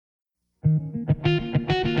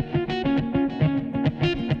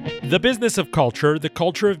The business of culture, the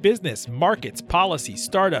culture of business, markets, policy,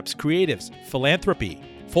 startups, creatives, philanthropy.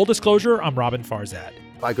 Full disclosure, I'm Robin Farzad.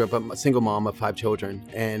 I grew up a single mom of 5 children,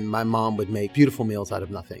 and my mom would make beautiful meals out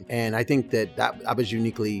of nothing. And I think that I was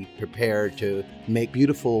uniquely prepared to make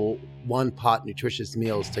beautiful, one-pot, nutritious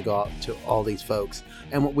meals to go out to all these folks.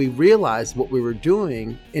 And what we realized, what we were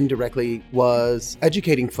doing indirectly was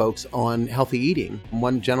educating folks on healthy eating.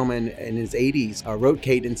 One gentleman in his 80s wrote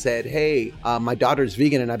Kate and said, hey, my daughter's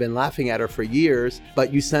vegan and I've been laughing at her for years,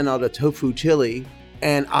 but you sent out a tofu chili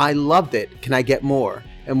and I loved it. Can I get more?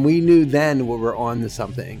 And we knew then we were on to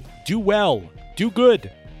something. Do well, do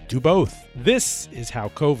good, do both. This is how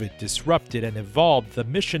COVID disrupted and evolved the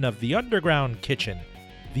mission of the Underground Kitchen,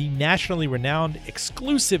 the nationally renowned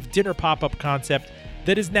exclusive dinner pop-up concept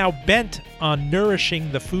that is now bent on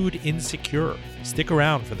nourishing the food insecure. Stick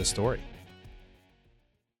around for the story.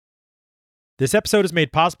 This episode is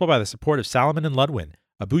made possible by the support of Salomon & Ludwin,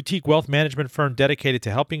 a boutique wealth management firm dedicated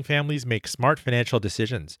to helping families make smart financial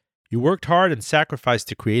decisions. You worked hard and sacrificed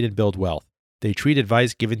to create and build wealth. They treat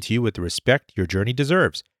advice given to you with the respect your journey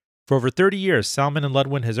deserves. For over 30 years, Salomon &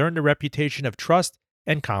 Ludwin has earned a reputation of trust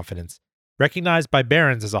and confidence, recognized by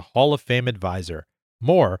Barron's as a Hall of Fame advisor.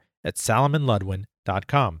 More at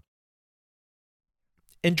salomonludwin.com.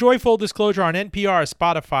 Enjoy Full Disclosure on NPR,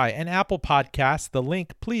 Spotify, and Apple Podcasts. The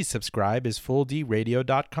link, please subscribe, is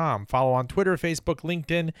fulldradio.com. Follow on Twitter, Facebook,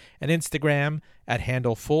 LinkedIn, and Instagram at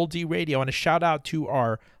handle FullDRadio. And a shout out to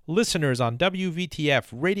our listeners on WVTF,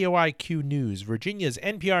 Radio IQ News, Virginia's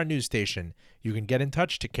NPR news station. You can get in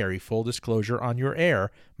touch to carry Full Disclosure on your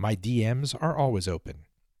air. My DMs are always open.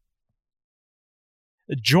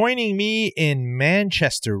 Joining me in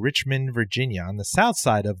Manchester, Richmond, Virginia, on the south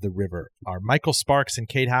side of the river, are Michael Sparks and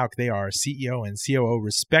Kate Houck. They are CEO and COO,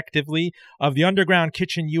 respectively, of the Underground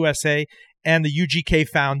Kitchen USA and the UGK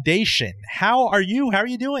Foundation. How are you? How are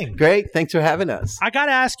you doing? Great. Thanks for having us. I got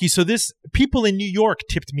to ask you, so people in New York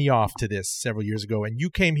tipped me off to this several years ago, and you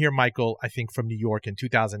came here, Michael, I think from New York in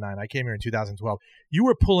 2009. I came here in 2012. You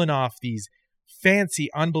were pulling off these fancy,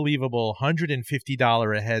 unbelievable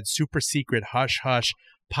 $150 a head, super secret, hush-hush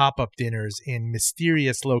pop-up dinners in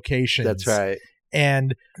mysterious locations. That's right.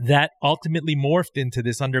 And that ultimately morphed into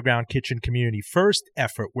this Underground Kitchen community first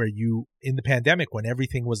effort where you, in the pandemic, when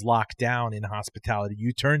everything was locked down in hospitality,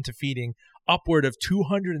 you turned to feeding upward of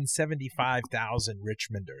 275,000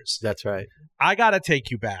 Richmonders. That's right. I got to take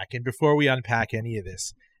you back. And before we unpack any of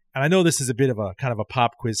this, and I know this is a bit of a kind of a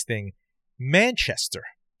pop quiz thing, Manchester,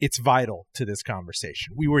 it's vital to this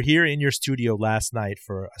conversation. We were here in your studio last night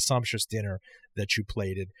for a sumptuous dinner that you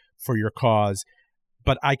plated for your cause,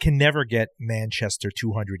 but I can never get Manchester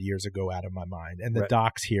 200 years ago out of my mind, and the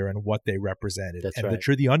docks here and what they represented. That's and right. That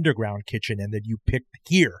you're the Underground Kitchen and that you picked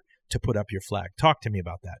here to put up your flag. Talk to me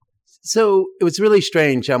about that. So it was really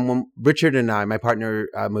strange. When Richard and I, my partner,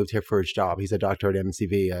 moved here for his job. He's a doctor at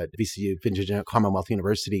MCV at VCU, Virginia Commonwealth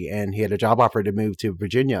University, and he had a job offer to move to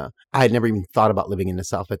Virginia. I had never even thought about living in the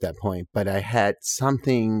South at that point, but I had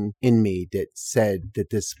something in me that said that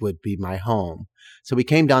this would be my home. So we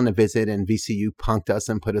came down to visit, and VCU punked us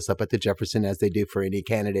and put us up at the Jefferson, as they do for any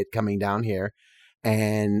candidate coming down here.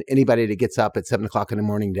 And anybody that gets up at 7 o'clock in the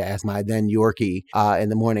morning to ask my then Yorkie in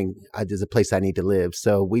the morning, there's a place I need to live.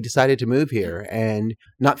 So we decided to move here, and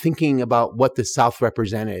not thinking about what the South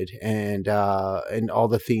represented and all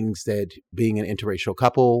the things that being an interracial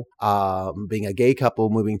couple, being a gay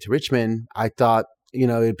couple, moving to Richmond, I thought,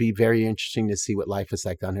 it'd be very interesting to see what life is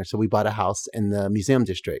like down here. So we bought a house in the museum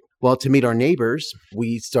district. Well, to meet our neighbors,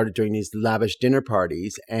 we started doing these lavish dinner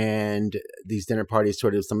parties. And these dinner parties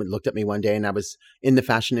someone looked at me one day, and I was in the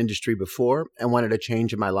fashion industry before and wanted a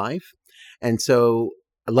change in my life. And so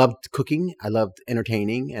I loved cooking. I loved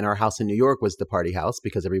entertaining. And our house in New York was the party house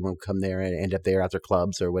because everyone would come there and end up there after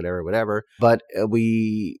clubs or whatever. But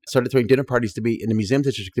we started throwing dinner parties to be in the museum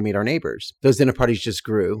district to meet our neighbors. Those dinner parties just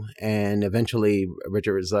grew. And eventually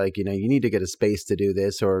Richard was like, you need to get a space to do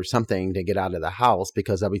this or something to get out of the house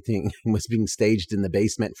because everything was being staged in the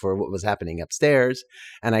basement for what was happening upstairs.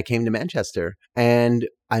 And I came to Manchester, and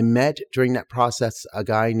I met during that process a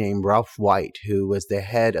guy named Ralph White, who was the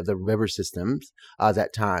head of the river systems at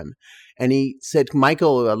that time. And he said,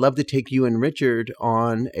 Michael, I'd love to take you and Richard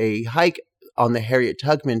on a hike on the Harriet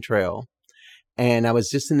Tubman Trail. And I was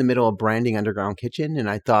just in the middle of branding Underground Kitchen. And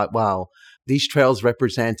I thought, wow, these trails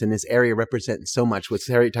represent, and this area represents so much. With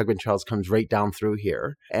Harriet Tubman Trails comes right down through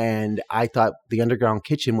here. And I thought the Underground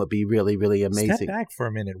Kitchen would be really, really amazing. Step back for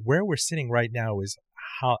a minute. Where we're sitting right now is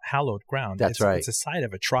hallowed ground. That's right. It's a site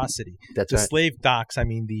of atrocity. That's the right. slave docks, I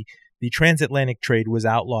mean, the the transatlantic trade was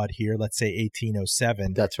outlawed here, let's say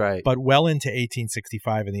 1807. That's right. But well into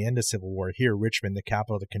 1865 and the end of Civil War, here, Richmond, the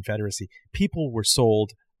capital of the Confederacy, people were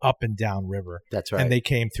sold up and down river. That's right. And they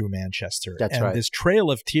came through Manchester. That's and right. This trail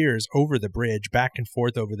of tears over the bridge, back and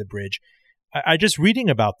forth over the bridge. I just reading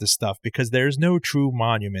about this stuff because there's no true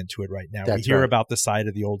monument to it right now. That's we hear right. about the site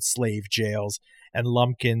of the old slave jails and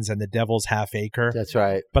Lumpkins and the Devil's Half Acre. That's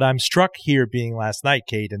right. But I'm struck here being last night,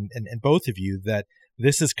 Kate, and both of you, that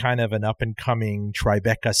this is kind of an up-and-coming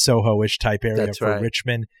Tribeca, Soho-ish type area That's for right.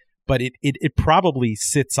 Richmond. But it probably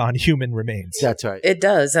sits on human remains. That's right. It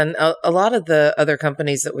does. And a lot of the other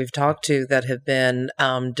companies that we've talked to that have been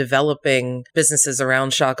developing businesses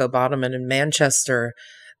around Shockoe Bottom and in Manchester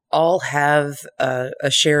all have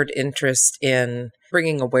a shared interest in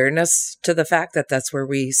bringing awareness to the fact that that's where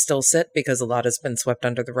we still sit because a lot has been swept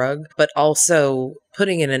under the rug, but also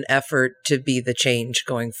putting in an effort to be the change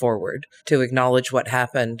going forward, to acknowledge what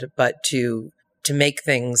happened, but to make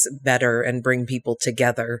things better and bring people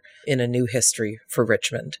together in a new history for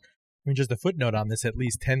Richmond. I mean, just a footnote on this, at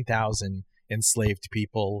least 10,000 enslaved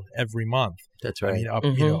people every month. That's right. I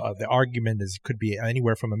mean, the argument could be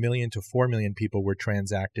anywhere from 1 million to 4 million people were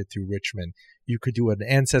transacted through Richmond. You could do an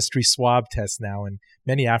ancestry swab test now, and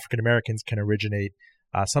many African Americans can originate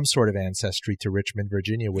some sort of ancestry to Richmond,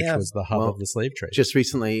 Virginia, which was the hub of the slave trade. Just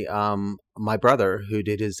recently, my brother, who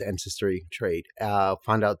did his ancestry trade,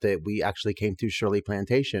 found out that we actually came through Shirley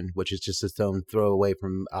Plantation, which is just a stone throw away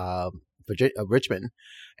from Richmond.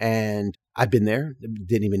 And I've been there,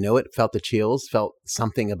 didn't even know it, felt the chills, felt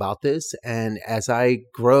something about this. And as I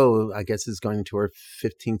grow, I guess it's going to our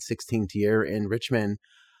 15th, 16th year in Richmond,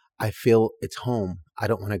 I feel it's home. I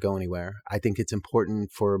don't want to go anywhere. I think it's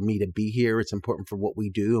important for me to be here. It's important for what we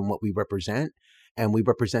do and what we represent. And we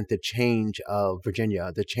represent the change of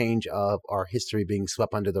Virginia, the change of our history being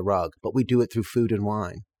swept under the rug. But we do it through food and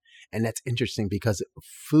wine. And that's interesting because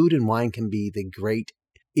food and wine can be the great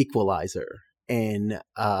equalizer in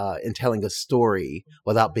telling a story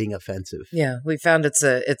without being offensive. Yeah, we found it's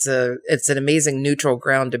an amazing neutral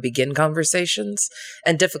ground to begin conversations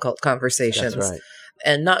and difficult conversations. That's right.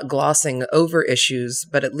 And not glossing over issues,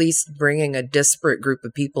 but at least bringing a disparate group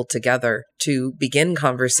of people together to begin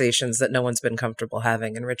conversations that no one's been comfortable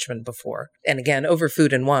having in Richmond before. And again, over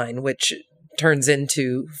food and wine, which turns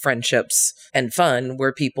into friendships and fun,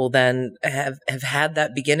 where people then have had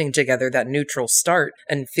that beginning together, that neutral start,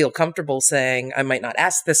 and feel comfortable saying, I might not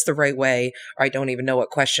ask this the right way, or I don't even know what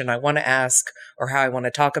question I want to ask, or how I want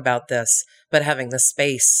to talk about this, but having the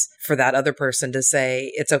space for that other person to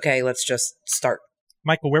say, it's okay, let's just start.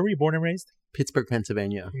 Michael, where were you born and raised? Pittsburgh,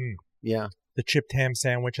 Pennsylvania. Yeah. The chipped ham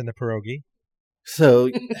sandwich and the pierogi. So,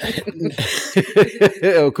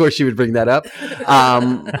 of course, you would bring that up.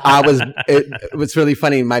 It was really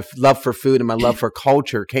funny. My love for food and my love for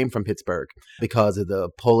culture came from Pittsburgh because of the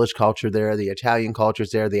Polish culture there, the Italian cultures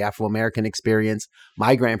there, the Afro-American experience.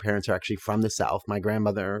 My grandparents are actually from the South. My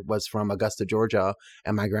grandmother was from Augusta, Georgia,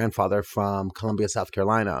 and my grandfather from Columbia, South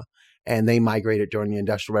Carolina. And they migrated during the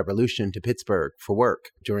Industrial Revolution to Pittsburgh for work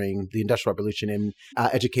during the Industrial Revolution and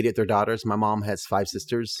educated their daughters. My mom has 5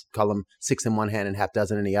 sisters, call them 6 in one hand and half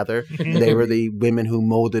dozen in the other. They were the women who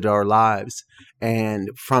molded our lives. And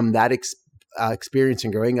from that experience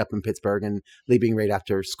and growing up in Pittsburgh and leaving right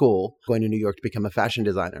after school, going to New York to become a fashion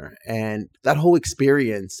designer. And that whole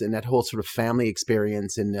experience and that whole sort of family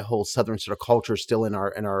experience and the whole Southern sort of culture still in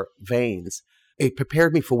our veins, it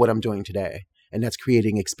prepared me for what I'm doing today. And that's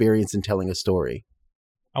creating experience and telling a story.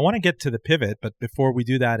 I want to get to the pivot, but before we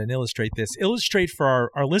do that and illustrate for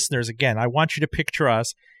our listeners, again, I want you to picture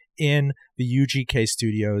us in the UGK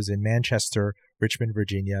studios in Manchester, Richmond,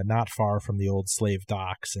 Virginia, not far from the old slave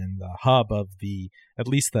docks and the hub of at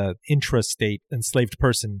least the intrastate enslaved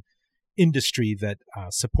person industry that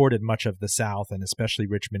supported much of the South and especially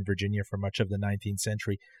Richmond, Virginia for much of the 19th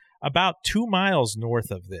century. About 2 miles north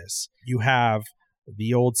of this, you have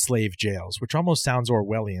the old slave jails, which almost sounds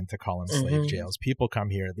Orwellian to call them slave jails. People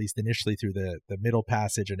come here, at least initially through the Middle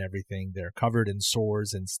Passage and everything. They're covered in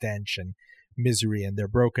sores and stench and misery, and they're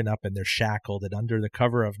broken up and they're shackled. And under the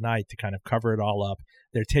cover of night, to kind of cover it all up,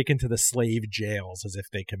 they're taken to the slave jails as if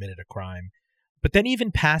they committed a crime. But then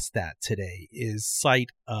even past that today is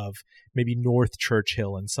site of maybe North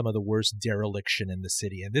Churchill and some of the worst dereliction in the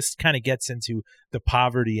city. And this kind of gets into the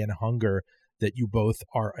poverty and hunger that you both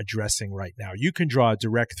are addressing right now. You can draw a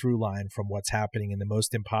direct through line from what's happening in the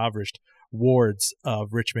most impoverished wards of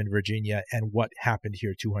Richmond, Virginia, and what happened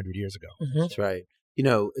here 200 years ago. That's right. You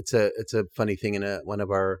know, it's a funny thing.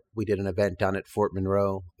 We did an event down at Fort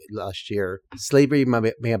Monroe last year. Slavery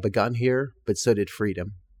may have begun here, but so did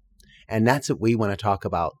freedom. And that's what we want to talk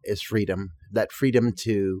about is freedom. That freedom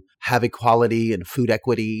to have equality and food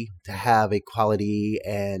equity, to have equality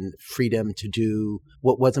and freedom to do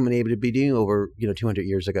what wasn't able to be done over 200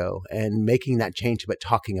 years ago, and making that change, but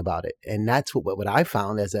talking about it. And that's what I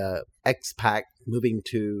found as a expat moving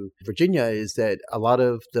to Virginia, is that a lot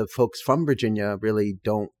of the folks from Virginia really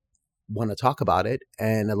don't want to talk about it,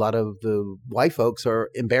 and a lot of the white folks are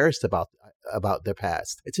embarrassed about their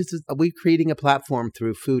past. It's just we're creating a platform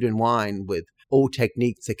through food and wine with old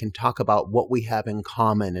techniques that can talk about what we have in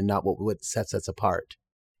common and not what sets us apart.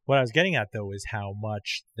 What I was getting at, though, is how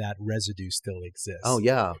much that residue still exists. Oh,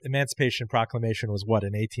 yeah. Emancipation Proclamation was what,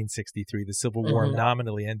 in 1863? The Civil War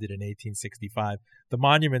nominally ended in 1865. The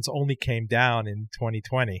monuments only came down in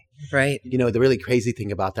 2020. Right. The really crazy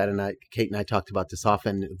thing about that, and Kate and I talked about this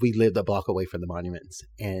often, we lived a block away from the monuments.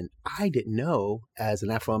 And I didn't know, as an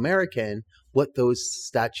Afro-American, what those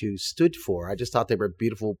statues stood for. I just thought they were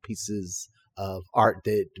beautiful pieces of art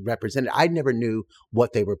that represented. I never knew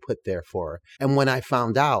what they were put there for. And when I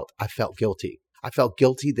found out, I felt guilty. I felt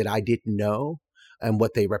guilty that I didn't know and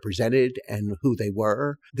what they represented and who they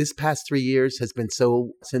were. This past 3 years has been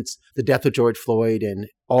since the death of George Floyd and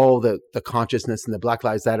all the consciousness and the Black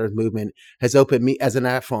Lives Matter movement has opened me, as an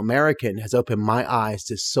Afro-American, has opened my eyes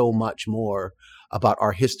to so much more about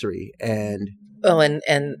our history. And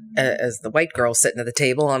as the white girl sitting at the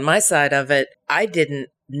table on my side of it, I didn't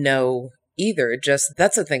know either. Just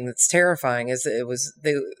that's the thing that's terrifying, is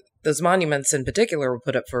those monuments in particular were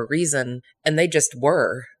put up for a reason, and they just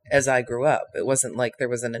were as I grew up. It wasn't like there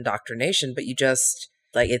was an indoctrination, but you just,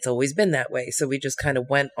 it's always been that way. So we just kind of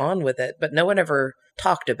went on with it, but no one ever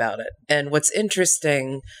talked about it. And what's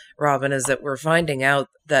interesting, Robin, is that we're finding out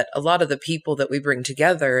that a lot of the people that we bring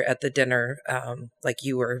together at the dinner, like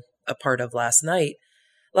you were a part of last night,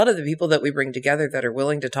 a lot of the people that we bring together that are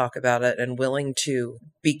willing to talk about it and willing to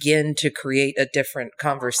begin to create a different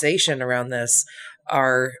conversation around this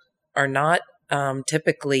are not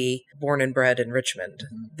typically born and bred in Richmond.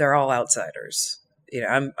 They're all outsiders.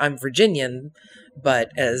 I'm Virginian, but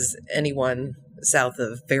as anyone south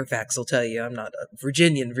of Fairfax will tell you, I'm not a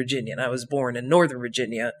Virginian. I was born in Northern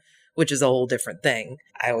Virginia, which is a whole different thing.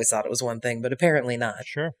 I always thought it was one thing, but apparently not.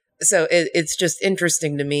 Sure. So it's just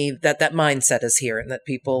interesting to me that mindset is here, and that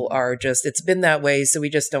people are just, it's been that way, so we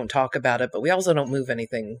just don't talk about it, but we also don't move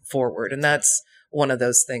anything forward. And that's one of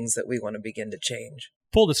those things that we want to begin to change.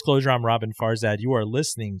 Full disclosure, I'm Robin Farzad. You are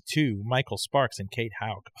listening to Michael Sparks and Kate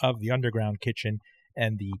Hauk of the Underground Kitchen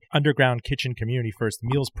and the Underground Kitchen Community First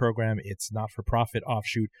Meals Program. It's not-for-profit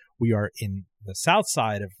offshoot. We are in the south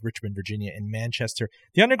side of Richmond, Virginia, in Manchester.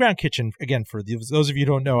 The Underground Kitchen, again, for those of you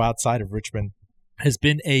who don't know, outside of Richmond, has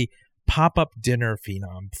been a pop-up dinner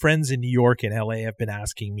phenom. Friends in New York and LA have been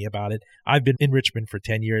asking me about it. I've been in Richmond for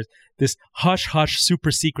 10 years. This hush-hush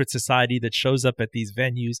super secret society that shows up at these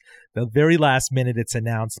venues. The very last minute it's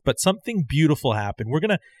announced, but something beautiful happened. We're going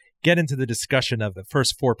to get into the discussion of the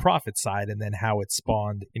first for-profit side and then how it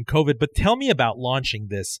spawned in COVID. But tell me about launching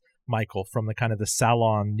this, Michael, from the kind of the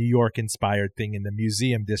salon, New York-inspired thing in the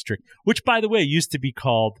Museum District, which, by the way, used to be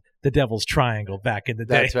called the Devil's Triangle back in the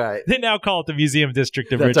day. That's right. They now call it the Museum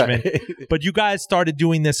District of That's Richmond. Right. But you guys started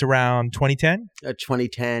doing this around 2010?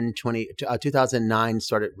 2009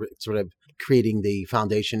 started sort of creating the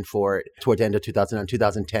foundation for it. Toward the end of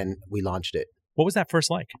 2010, we launched it. What was that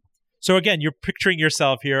first like? So again, you're picturing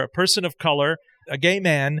yourself here, a person of color, a gay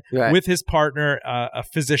man Right. with his partner, a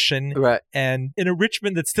physician, Right. and in a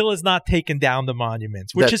Richmond that still has not taken down the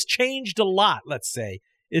monuments, which has changed a lot, let's say.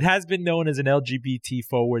 It has been known as an LGBT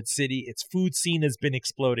forward city. Its food scene has been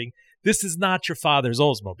exploding. This is not your father's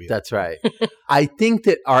Oldsmobile. That's right. I think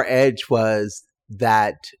that our edge was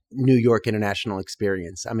that New York international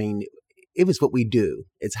experience. I mean, it was what we do.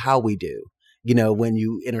 It's how we do, when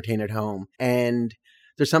you entertain at home. And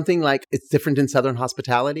there's something like, it's different in Southern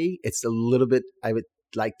hospitality. It's a little bit, I would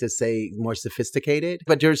like to say, more sophisticated,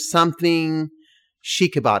 but there's something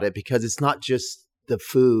chic about it because it's not just the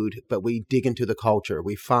food, but we dig into the culture.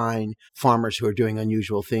 We find farmers who are doing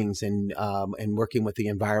unusual things and working with the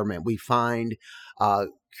environment. We find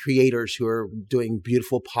creators who are doing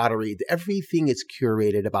beautiful pottery. Everything is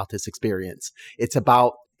curated about this experience. It's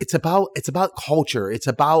about culture. It's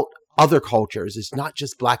about other cultures. It's not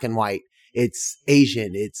just black and white. It's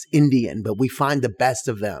Asian, it's Indian, but we find the best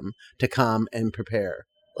of them to come and prepare.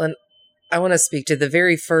 And I want to speak to the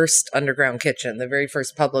very first underground kitchen, the very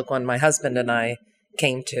first public one my husband and I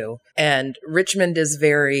came to. And Richmond is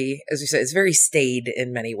very, as you said, it's very staid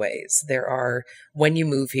in many ways. There are, when you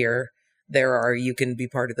move here, You can be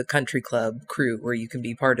part of the country club crew, or you can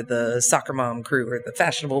be part of the soccer mom crew or the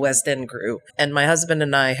fashionable West End crew. And my husband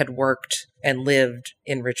and I had worked and lived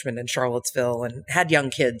in Richmond and Charlottesville and had young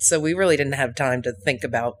kids. So we really didn't have time to think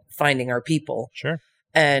about finding our people. Sure.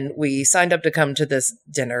 And we signed up to come to this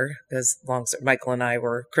dinner because Michael and I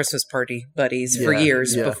were Christmas party buddies for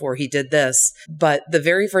years before he did this. But the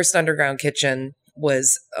very first underground kitchen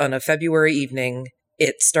was on a February evening.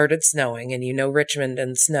 It started snowing, and Richmond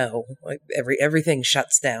and snow, like everything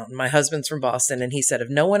shuts down. My husband's from Boston, and he said, if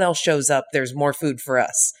no one else shows up, there's more food for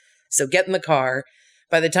us. So get in the car.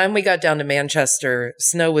 By the time we got down to Manchester,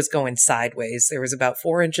 snow was going sideways. There was about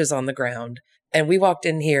 4 inches on the ground. And we walked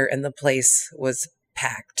in here, and the place was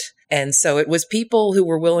packed. And so it was people who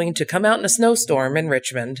were willing to come out in a snowstorm in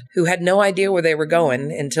Richmond who had no idea where they were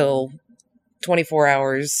going until 24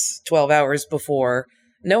 hours, 12 hours before.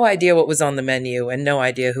 No idea what was on the menu and no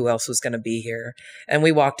idea who else was going to be here. And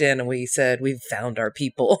we walked in and we said, we've found our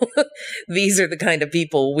people. These are the kind of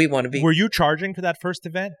people we want to be. Were you charging for that first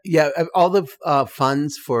event? Yeah, all the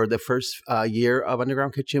funds for the first year of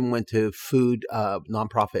Underground Kitchen went to food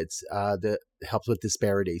nonprofits that helps with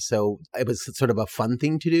disparity. So it was sort of a fun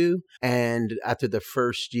thing to do. And after the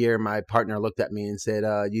first year, my partner looked at me and said,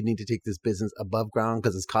 you need to take this business above ground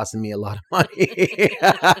because it's costing me a lot of money.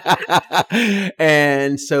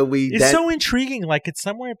 And so It's so intriguing. Like it's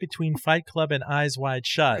somewhere between Fight Club and Eyes Wide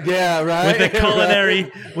Shut. Yeah, right.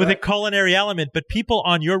 With a culinary element. But people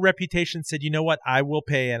on your reputation said, you know what? I will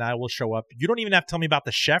pay and I will show up. You don't even have to tell me about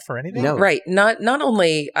the chef or anything. No. Right. Not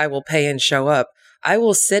only I will pay and show up, I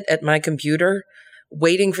will sit at my computer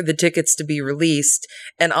waiting for the tickets to be released,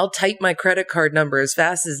 and I'll type my credit card number as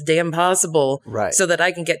fast as damn possible so that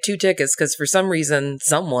I can get 2 tickets, because for some reason,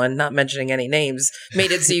 someone, not mentioning any names,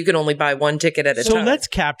 made it so you can only buy 1 ticket at a time. So let's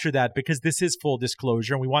capture that, because this is full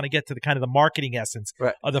disclosure, and we want to get to the kind of the marketing essence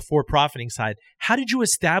of the for-profiting side. How did you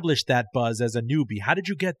establish that buzz as a newbie? How did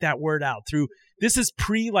you get that word out? This is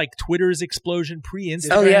like Twitter's explosion,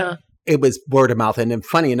 pre-Instagram? Oh, yeah. It was word of mouth. And then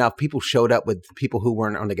funny enough, people showed up with people who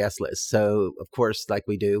weren't on the guest list. So of course, like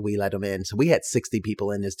we do, we let them in. So we had 60 people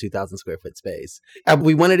in this 2,000 square foot space.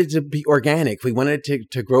 We wanted it to be organic. We wanted it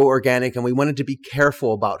to grow organic, and we wanted to be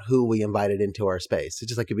careful about who we invited into our space. It's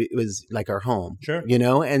just like it was like our home,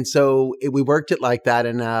 And so we worked it like that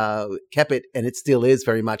and kept it. And it still is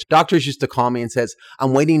very much. Doctors used to call me and says,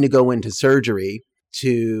 I'm waiting to go into surgery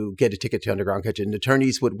to get a ticket to Underground Kitchen.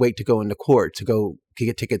 Attorneys would wait to go into court to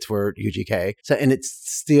get tickets for UGK. So, and it's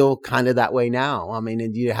still kind of that way now. I mean,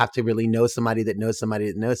 and you have to really know somebody that knows somebody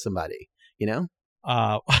that knows somebody,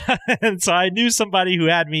 And so I knew somebody who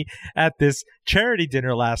had me at this charity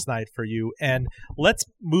dinner last night for you. And let's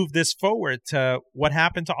move this forward to what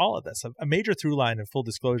happened to all of this. A major through line in full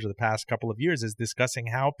disclosure the past couple of years is discussing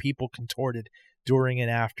how people contorted during and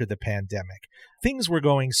after the pandemic. Things were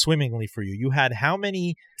going swimmingly for you. You had how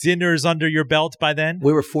many dinners under your belt by then?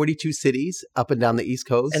 We were 42 cities up and down the East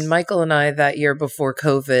Coast. And Michael and I, that year before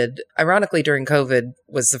COVID, ironically during COVID,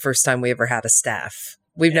 was the first time we ever had a staff.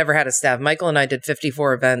 We've never had a staff. Michael and I did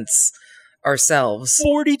 54 events ourselves.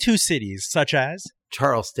 42 cities, such as?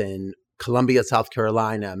 Charleston, Columbia, South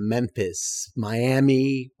Carolina, Memphis,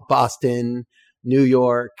 Miami, Boston, New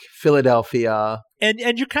York, Philadelphia.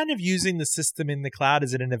 And you're kind of using the system in the cloud.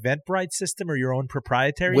 Is it an Eventbrite system or your own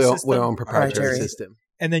proprietary system? We're own proprietary system.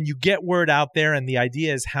 And then you get word out there, and the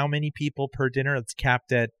idea is how many people per dinner? It's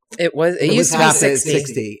capped at... It used to be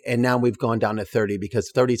 60, and now we've gone down to 30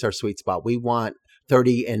 because 30 is our sweet spot. We want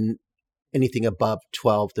 30 and anything above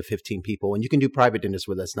 12 to 15 people. And you can do private dinners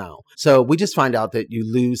with us now. So we just find out that you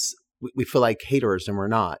lose... We feel like caterers, and we're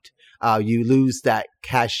not. You lose that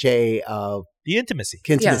cachet of... The intimacy,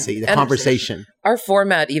 the conversation. Our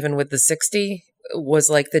format, even with the 60, was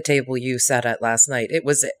like the table you sat at last night. It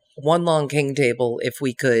was one long king table if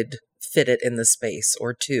we could fit it in the space,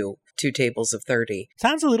 or two tables of 30.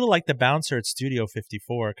 Sounds a little like the bouncer at Studio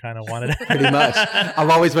 54. Kind of wanted to... Pretty much.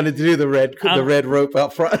 I've always wanted to do the red rope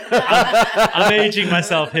out front. I'm aging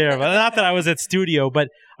myself here, but not that I was at Studio, but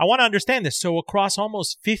I want to understand this. So across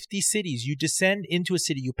almost 50 cities, you descend into a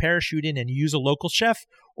city, you parachute in, and you use a local chef,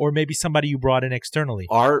 or maybe somebody you brought in externally?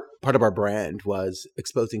 Part of our brand was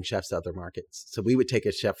exposing chefs to other markets. So we would take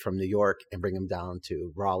a chef from New York and bring him down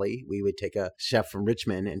to Raleigh. We would take a chef from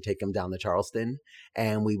Richmond and take him down to Charleston.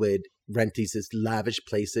 And we would rent these lavish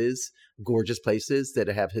places, gorgeous places that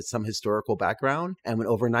have some historical background. And when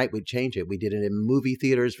overnight we'd change it. We did it in movie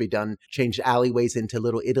theaters. We've changed alleyways into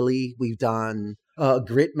Little Italy. We've done a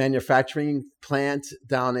grit manufacturing plant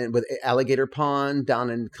down with Alligator Pond down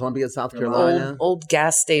in Columbia, South Carolina. Old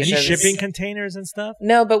gas stations. Any shipping containers and stuff?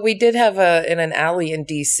 No, but we did have in an alley in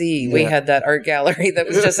DC, we had that art gallery that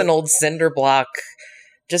was just an old cinder block.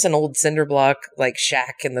 Just an old cinder block, like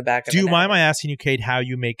shack in the back of. Do you mind my asking you, Kate, how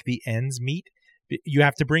you make the ends meet? You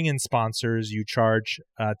have to bring in sponsors. You charge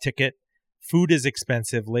a ticket. Food is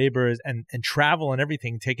expensive. Labor is, and travel and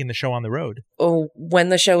everything. Taking the show on the road. Oh, when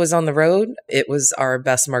the show was on the road, it was our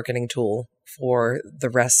best marketing tool for the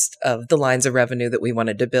rest of the lines of revenue that we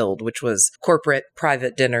wanted to build, which was corporate,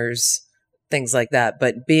 private dinners, things like that.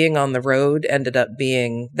 But being on the road ended up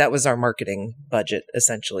being, that was our marketing budget,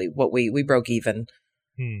 essentially. What we broke even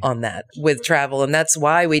on that with travel. And that's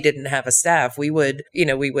why we didn't have a staff. We would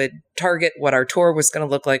target what our tour was going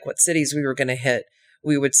to look like, what cities we were going to hit.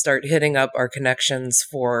 We would start hitting up our connections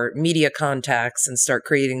for media contacts and start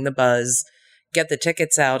creating the buzz, get the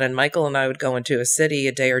tickets out. And Michael and I would go into a city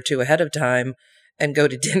a day or two ahead of time and go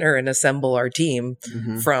to dinner and assemble our team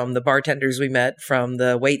from the bartenders we met, from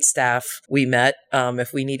the wait staff we met.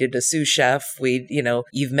 If we needed a sous chef,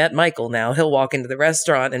 you've met Michael now. He'll walk into the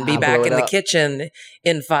restaurant and be back in the kitchen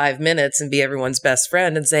in 5 minutes and be everyone's best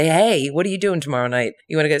friend and say, hey, what are you doing tomorrow night?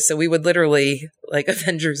 You want to get, so we would literally like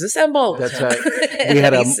Avengers Assemble. That's right.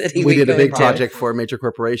 We did a big project for a major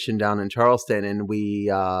corporation down in Charleston, and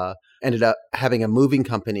we ended up having a moving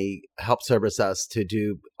company help service us to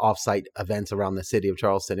do offsite events around the city of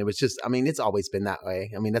Charleston. It was just, it's always been that way.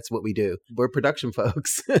 That's what we do. We're production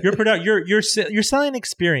folks. You're selling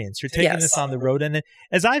experience. You're taking this on the road. And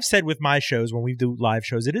as I've said with my shows, when we do live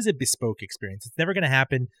shows, it is a bespoke experience. It's never going to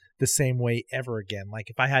happen the same way ever again. Like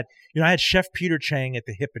if I had Chef Peter Chang at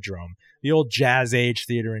the Hippodrome, the old Jazz Age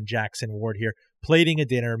Theater in Jackson Ward here, plating a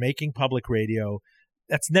dinner, making public radio.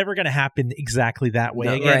 That's never going to happen exactly that way.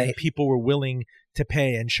 Again, people were willing to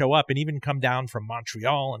pay and show up and even come down from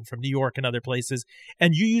Montreal and from New York and other places.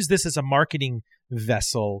 And you use this as a marketing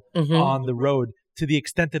vessel on the road to the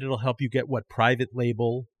extent that it'll help you get private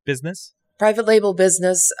label business? Private label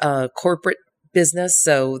business, corporate business.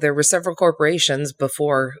 So there were several corporations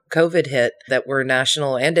before COVID hit that were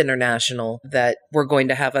national and international that were going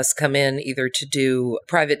to have us come in either to do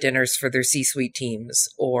private dinners for their C-suite teams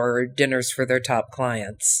or dinners for their top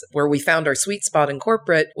clients. Where we found our sweet spot in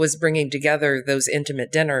corporate was bringing together those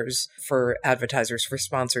intimate dinners for advertisers, for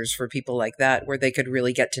sponsors, for people like that, where they could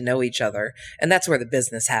really get to know each other. And that's where the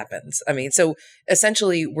business happens. So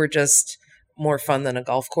essentially we're just more fun than a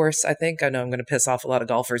golf course, I think. I know I'm going to piss off a lot of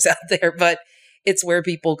golfers out there, but it's where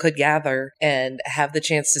people could gather and have the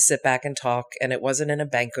chance to sit back and talk. And it wasn't in a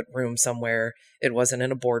banquet room somewhere. It wasn't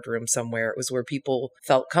in a boardroom somewhere. It was where people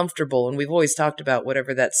felt comfortable. And we've always talked about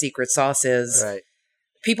whatever that secret sauce is. Right.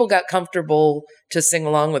 People got comfortable to sing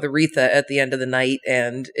along with Aretha at the end of the night.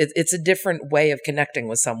 And it's a different way of connecting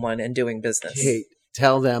with someone and doing business. Kate,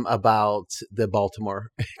 tell them about the Baltimore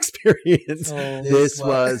experience.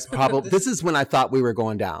 This is when I thought we were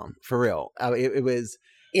going down, for real. It was...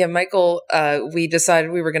 Yeah, Michael, we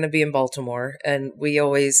decided we were going to be in Baltimore, and we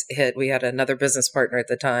had another business partner at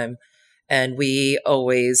the time, and we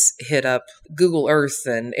always hit up Google Earth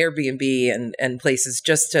and Airbnb and places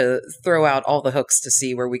just to throw out all the hooks to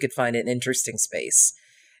see where we could find an interesting space.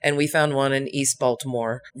 And we found one in East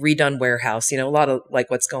Baltimore, redone warehouse, a lot of like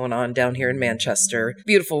what's going on down here in Manchester.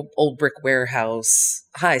 Beautiful old brick warehouse,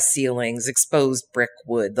 high ceilings, exposed brick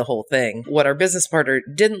wood, the whole thing. What our business partner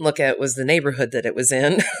didn't look at was the neighborhood that it was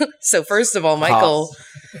in. So first of all, Michael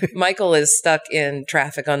is stuck in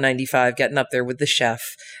traffic on 95, getting up there with the chef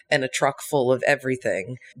and a truck full of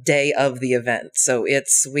everything day of the event. So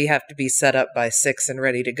we have to be set up by 6 and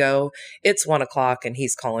ready to go. It's 1:00 and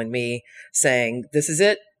he's calling me saying, this is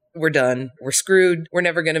it. We're done. We're screwed. We're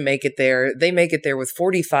never going to make it there. They make it there with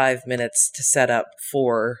 45 minutes to set up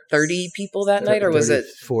for 30 people that night, or was it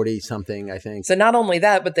 40 something, I think. So not only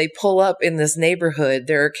that, but they pull up in this neighborhood.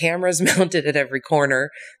 There are cameras mounted at every corner.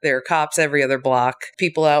 There are cops every other block,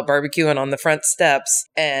 people out barbecuing on the front steps.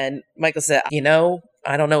 And Michael said,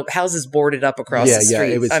 I don't know, houses boarded up across the street.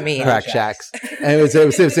 Yeah, it was crack shacks. And it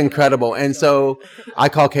was incredible. And so I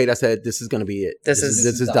called Kate. I said, this is going to be it. This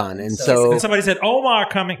is done. And so somebody said, Omar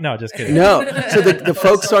coming. No, just kidding. No. So the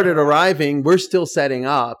folks started arriving. We're still setting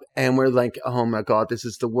up. And we're like, oh my God, this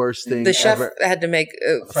is the worst thing The chef ever. had to make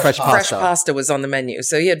fresh pasta was on the menu.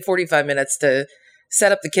 So he had 45 minutes to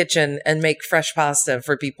set up the kitchen and make fresh pasta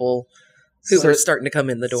for people who were starting to come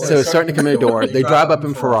in the door. So it's starting to come in the door. They drive up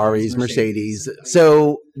in Ferraris, Mercedes.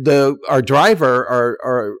 So our driver,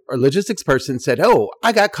 our logistics person said, "Oh,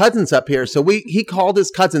 I got cousins up here." So he called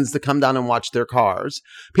his cousins to come down and watch their cars.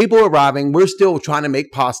 People were arriving. We're still trying to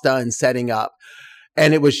make pasta and setting up.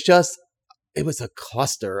 And it was a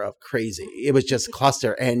cluster of crazy. It was just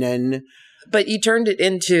cluster. And then... But you turned it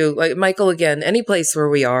into, like, Michael, again, any place where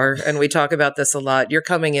we are, and we talk about this a lot, you're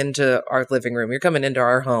coming into our living room, you're coming into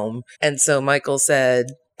our home. And so Michael said,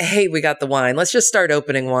 hey, we got the wine. Let's just start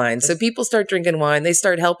opening wine. So people start drinking wine. They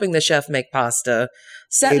start helping the chef make pasta,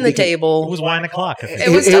 setting the table. It was wine o'clock. It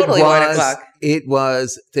was totally wine o'clock. It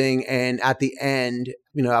was thing. And at the end,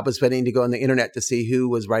 I was waiting to go on the internet to see who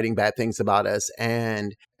was writing bad things about us.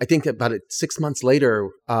 And I think about 6 months later,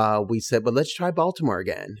 we said, well, let's try Baltimore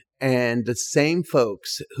again. And the same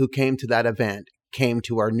folks who came to that event came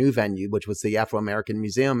to our new venue, which was the Afro-American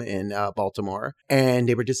Museum in Baltimore, and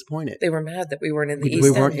they were disappointed. They were mad that we weren't in the East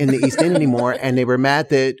End. We weren't in the East End anymore, and they were mad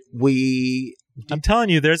that we... I'm telling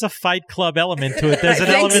you, there's a Fight Club element to it. There's an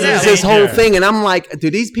element of There's this whole thing, and I'm like,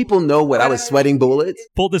 do these people know what I was sweating bullets?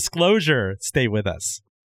 Full disclosure, stay with us.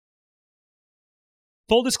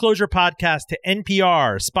 Full Disclosure Podcast to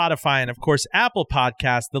NPR, Spotify, and of course, Apple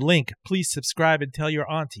Podcasts. The link, please subscribe and tell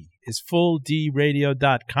your auntie, is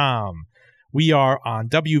fulldradio.com. We are on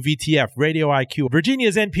WVTF, Radio IQ,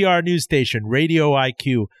 Virginia's NPR news station, Radio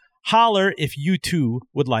IQ. Holler if you too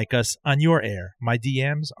would like us on your air. My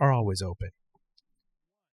DMs are always open.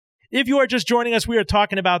 If you are just joining us, we are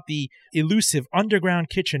talking about the elusive Underground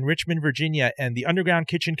Kitchen, Richmond, Virginia, and the Underground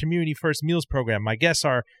Kitchen Community First Meals Program. My guests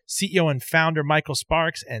are CEO and founder Michael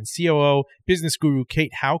Sparks and COO business guru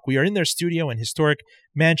Kate Hauk. We are in their studio in historic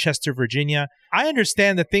Manchester, Virginia. I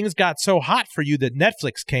understand that things got so hot for you that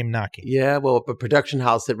Netflix came knocking. Yeah, well, a production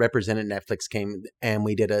house that represented Netflix came and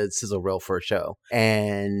we did a sizzle reel for a show.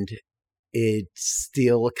 And it's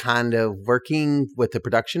still kind of working with the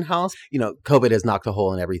production house. COVID has knocked a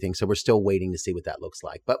hole in everything, so we're still waiting to see what that looks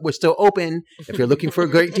like. But we're still open. If you're looking for a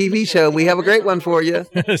great TV show, we have a great one for you.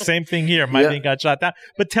 Same thing here. My thing got shot down.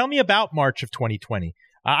 But tell me about March of 2020.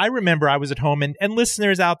 I remember I was at home, and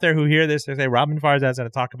listeners out there who hear this, they say, Robin Farzad's going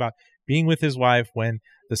to talk about being with his wife when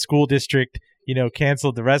the school district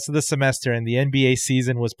canceled the rest of the semester and the NBA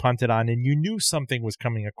season was punted on, and you knew something was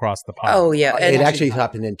coming across the pond. Oh, yeah. It actually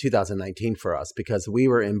happened in 2019 for us because we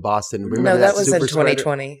were in Boston. Remember that was in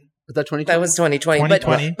 2020. Was that 2020? That was 2020.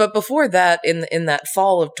 2020. But before that, in that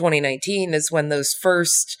fall of 2019 is when those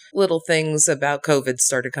first little things about COVID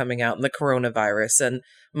started coming out and the coronavirus. And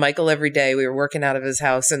Michael, every day, we were working out of his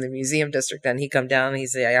house in the museum district, and he'd come down and he'd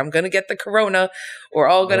say, I'm going to get the corona. We're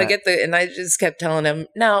all going to get and I just kept telling him,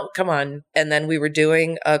 no, come on. And then we were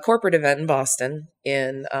doing a corporate event in Boston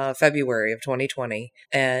in February of 2020.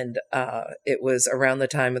 And it was around the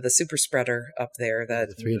time of the super spreader up there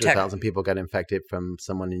that 300,000 people got infected from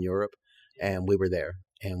someone in Europe, and we were there.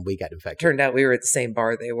 And we got infected. Turned out we were at the same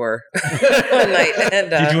bar they were one night. And,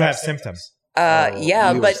 did you have symptoms?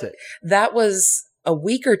 Yeah, but that was a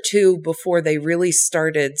week or two before they really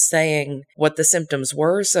started saying what the symptoms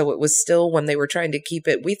were. So it was still when they were trying to keep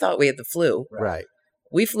it. We thought we had the flu. Right.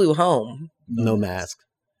 We flew home. No mask.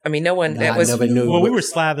 I mean, no one. Nobody knew. Well, we were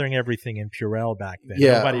slathering everything in Purell back then.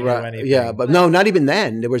 Yeah, nobody knew anything. Yeah, but no, not even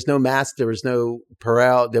then. There was no mask. There was no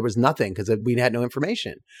Purell. There was nothing because we had no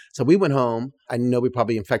information. So we went home. I know we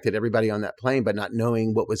probably infected everybody on that plane, but not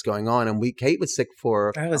knowing what was going on. And Kate was sick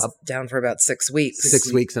for. I was down for about 6 weeks.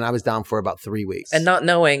 6 weeks, and I was down for about 3 weeks. And not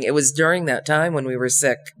knowing, it was during that time when we were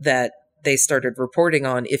sick that they started reporting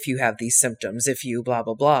on, if you have these symptoms, if you blah,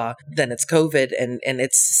 blah, blah, then it's COVID and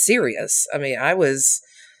it's serious. I mean, I was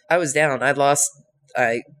down.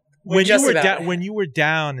 When you were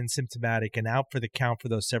down and symptomatic and out for the count for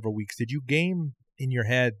those several weeks, did you game in your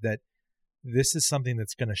head that this is something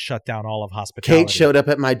that's going to shut down all of hospitality? Kate showed up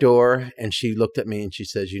at my door and she looked at me and she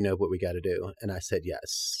says, you know what we got to do? And I said,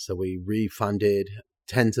 yes. So we refunded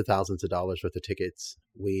tens of thousands of dollars worth of tickets.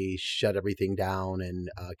 We shut everything down, and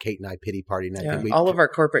Kate and I pity party. And all of our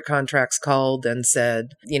corporate contracts called and said,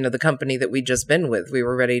 the company that we'd just been with, we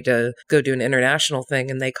were ready to go do an international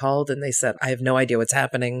thing. And they called and they said, I have no idea what's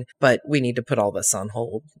happening, but we need to put all this on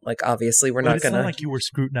hold. Like, obviously, we're not going to. It's not like you were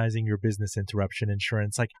scrutinizing your business interruption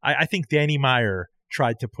insurance. Like, I think Danny Meyer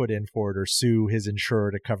tried to put in for it or sue his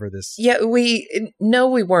insurer to cover this. Yeah, we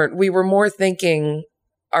weren't. We were more thinking,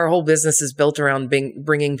 our whole business is built around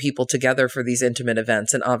bringing people together for these intimate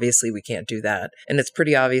events. And obviously we can't do that. And it's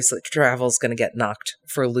pretty obvious that travel is going to get knocked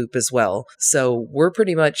for a loop as well. So we're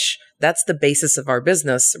pretty much, that's the basis of our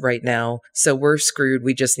business right now. So we're screwed.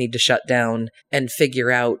 We just need to shut down and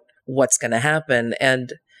figure out what's going to happen.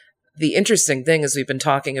 And the interesting thing is we've been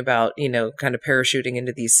talking about, kind of parachuting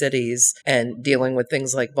into these cities and dealing with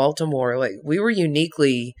things like Baltimore. Like, we were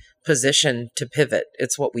uniquely positioned to pivot.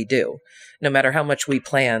 It's what we do. No matter how much we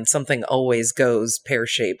plan, something always goes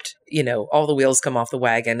pear-shaped. All the wheels come off the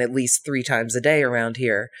wagon at least 3 times a day around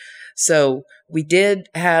here. So we did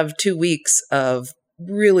have 2 weeks of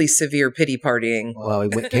really severe pity partying. Well,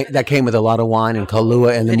 that came with a lot of wine and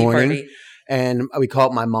Kahlua in the morning. Party. And we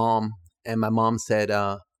called my mom, and my mom said,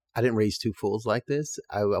 I didn't raise 2 fools like this.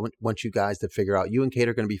 I want you guys to figure out, you and Kate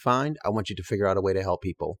are going to be fine. I want you to figure out a way to help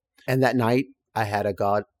people. And that night, I had a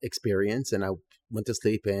God experience, and I went to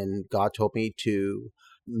sleep, and God told me to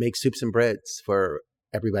make soups and breads for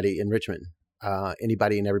everybody in Richmond,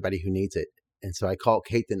 anybody and everybody who needs it. And so I called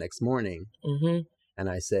Kate the next morning, and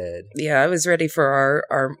I said... Yeah, I was ready for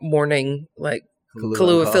our morning,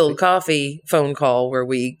 Kahlua-filled coffee phone call where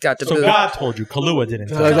we got to So God told you, Kahlua didn't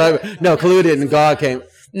tell you. No, Kahlua didn't. God came...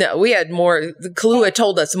 No, we had more. Kahlua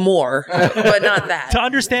told us more, but not that. To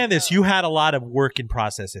understand this, you had a lot of work in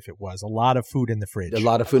process, if it was. A lot of food in the fridge. A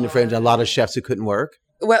lot of food in the fridge, a lot of chefs who couldn't work.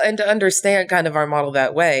 Well, and to understand kind of our model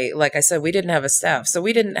that way, like I said, we didn't have a staff. So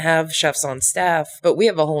we didn't have chefs on staff, but we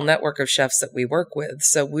have a whole network of chefs that we work with.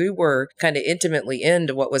 So we were kind of intimately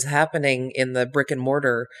into what was happening in the brick and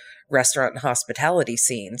mortar restaurant and hospitality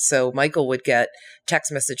scene. So Michael would get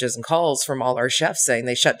text messages and calls from all our chefs saying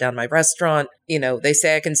they shut down my restaurant. They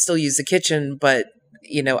say I can still use the kitchen, but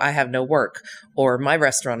I have no work, or my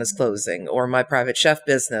restaurant is closing, or my private chef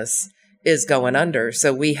business is going under.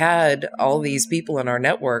 So we had all these people in our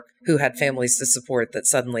network who had families to support that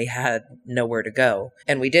suddenly had nowhere to go.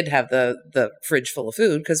 And we did have the fridge full of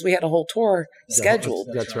food because we had a whole tour scheduled.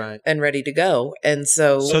 That's right. And ready to go. And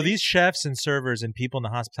so these chefs and servers and people in the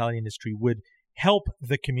hospitality industry would help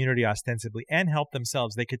the community ostensibly and help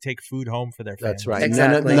themselves. They could take food home for their families. That's right.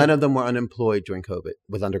 Exactly. None of them were unemployed during COVID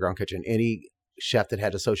with Underground Kitchen. Any chef that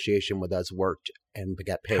had association with us worked and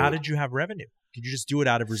got paid. How did you have revenue? Did you just do it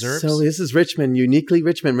out of reserves? So this is Richmond, uniquely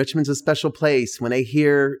Richmond. Richmond's a special place. When they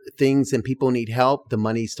hear things and people need help, the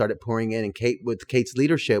money started pouring in. And Kate, with Kate's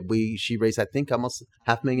leadership, she raised, I think, almost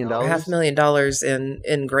 $500,000. $500,000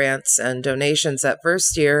 in grants and donations that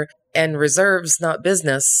first year, and reserves, not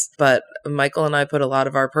business. But Michael and I put a lot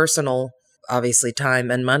of our personal, obviously, time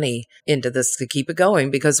and money into this to keep it going,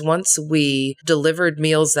 because once we delivered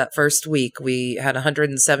meals that first week, we had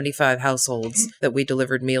 175 households that we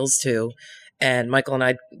delivered meals to. And Michael and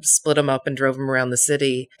I split them up and drove them around the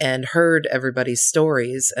city and heard everybody's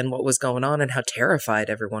stories and what was going on and how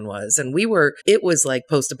terrified everyone was. And it was like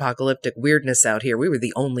post-apocalyptic weirdness out here. We were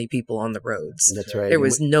the only people on the roads. That's right. There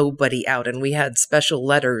was nobody out. And we had special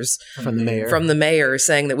letters from the mayor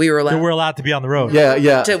saying that we were allowed to be on the road.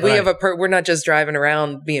 Yeah. We're not just driving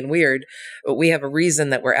around being weird, but we have a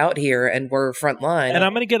reason that we're out here and we're frontline. And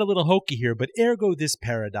I'm going to get a little hokey here, but ergo this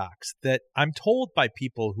paradox that I'm told by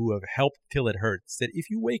people who have helped till it hurts, that if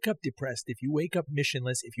you wake up depressed, if you wake up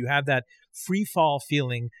missionless, if you have that free fall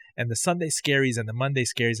feeling and the Sunday scaries and the Monday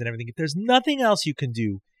scaries and everything, if there's nothing else you can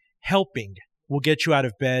do, helping will get you out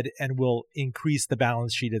of bed and will increase the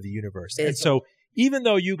balance sheet of the universe. And so even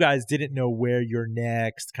though you guys didn't know where your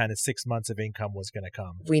next kind of 6 months of income was going to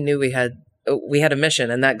come, we knew we had a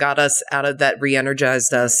mission, and that got us out of that,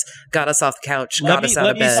 re-energized us, got us off the couch, got us out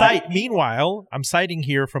of bed. Meanwhile, I'm citing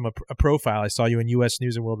here from a profile I saw you in U.S.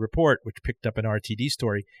 News and World Report, which picked up an RTD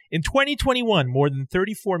story. In 2021, more than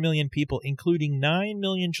 34 million people, including 9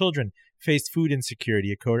 million children, faced food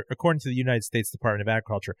insecurity, according to the United States Department of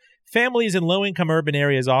Agriculture. Families in low-income urban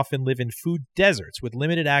areas often live in food deserts with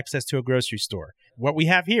limited access to a grocery store. What we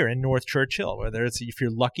have here in North Churchill, whether it's, if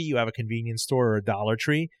you're lucky, you have a convenience store or a Dollar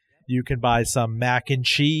Tree, you can buy some mac and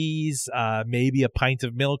cheese, maybe a pint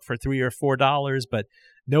of milk for $3 or $4, but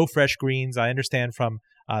no fresh greens. I understand from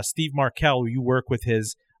Steve Markell, who you work with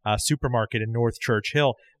his supermarket in North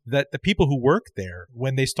Churchill, that the people who worked there,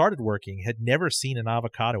 when they started working, had never seen an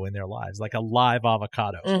avocado in their lives, like a live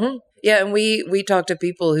avocado. Mm-hmm. Yeah, and we talked to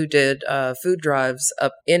people who did food drives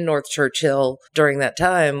up in North Churchill during that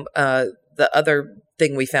time. The other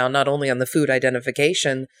thing we found, not only on the food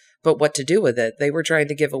identification, but what to do with it. They were trying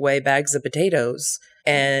to give away bags of potatoes,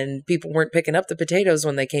 and people weren't picking up the potatoes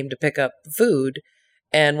when they came to pick up food.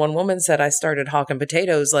 And one woman said, I started hawking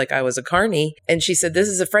potatoes like I was a carny. And she said, this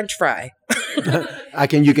is a French fry.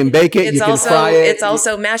 You can bake it, you can fry it. It's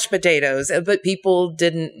also mashed potatoes, but people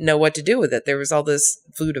didn't know what to do with it. There was all this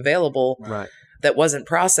food available that wasn't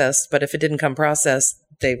processed, but if it didn't come processed,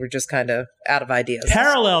 they were just kind of out of ideas.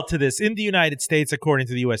 Parallel to this, in the United States, according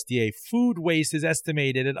to the USDA, food waste is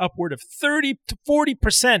estimated at upward of 30 to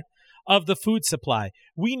 40% of the food supply.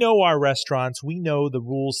 We know our restaurants. We know the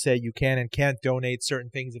rules say you can and can't donate certain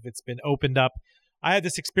things if it's been opened up. I had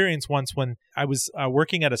this experience once when I was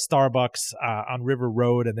working at a Starbucks on River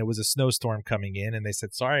Road, and there was a snowstorm coming in, and they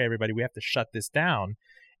said, sorry, everybody, we have to shut this down.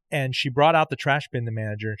 And she brought out the trash bin, the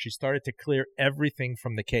manager, and she started to clear everything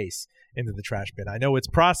from the case into the trash bin. I know it's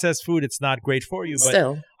processed food. It's not great for you. But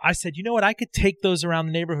Still. I said, you know what? I could take those around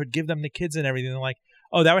the neighborhood, give them to kids and everything. They're like,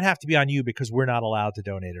 oh, that would have to be on you because we're not allowed to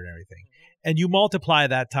donate or everything. And you multiply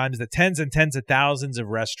that times the tens and tens of thousands of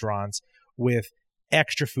restaurants with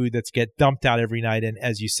extra food that's get dumped out every night. And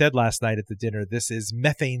as you said last night at the dinner, this is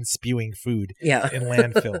methane spewing food in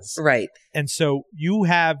landfills. Right. And so you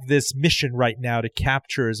have this mission right now to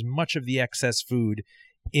capture as much of the excess food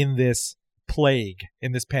in this plague,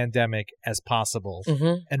 in this pandemic as possible,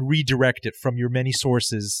 and redirect it from your many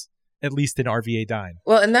sources, at least in RVA Dine.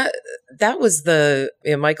 Well, and that was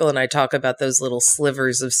Michael and I talk about those little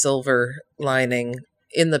slivers of silver lining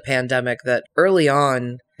in the pandemic that early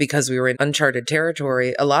on, because we were in uncharted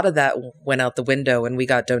territory, a lot of that went out the window, and we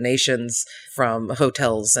got donations from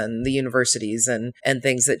hotels and the universities and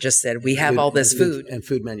things that just said, we have all this food. And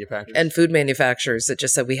food manufacturers. And food manufacturers that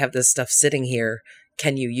just said, we have this stuff sitting here.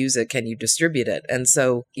 Can you use it? Can you distribute it? And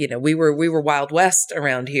so, we were Wild West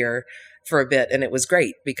around here for a bit, and it was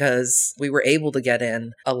great because we were able to get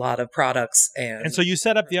in a lot of products. And so you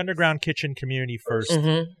set up the Underground Kitchen community first,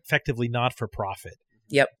 effectively not for profit.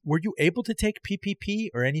 Yep. Were you able to take PPP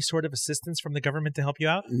or any sort of assistance from the government to help you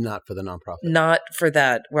out? Not for the nonprofit. Not for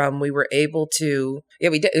that. We were able to. Yeah,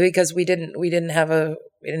 we did, because we didn't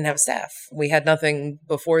have staff. We had nothing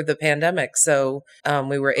before the pandemic, so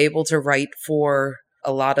we were able to write for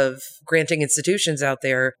a lot of granting institutions out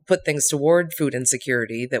there, put things toward food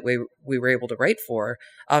insecurity that we were able to write for.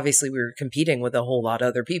 Obviously, we were competing with a whole lot of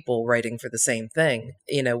other people writing for the same thing.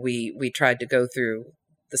 We tried to go through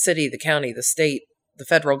the city, the county, the state, the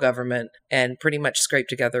federal government, and pretty much scrape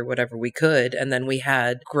together whatever we could. And then we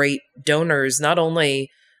had great donors, not only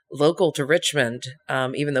local to Richmond,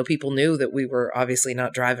 even though people knew that we were obviously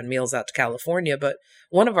not driving meals out to California, but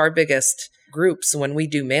one of our biggest groups when we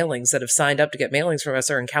do mailings that have signed up to get mailings from us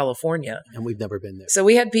are in California. And we've never been there. So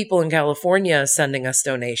we had people in California sending us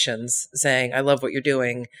donations saying, I love what you're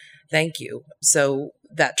doing. Thank you. So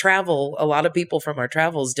that travel, a lot of people from our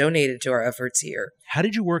travels donated to our efforts here. How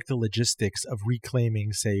did you work the logistics of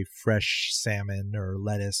reclaiming, say, fresh salmon or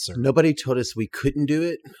lettuce? Nobody told us we couldn't do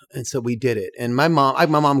it, and so we did it. And my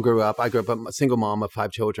mom grew up a single mom of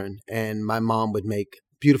 5 children, and my mom would make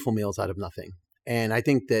beautiful meals out of nothing. And I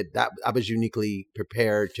think that I was uniquely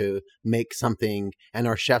prepared to make something, and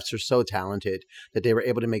our chefs are so talented that they were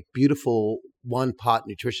able to make beautiful one-pot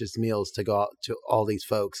nutritious meals to go out to all these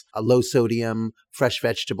folks, low sodium, fresh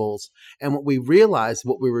vegetables. And what we realized,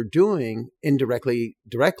 what we were doing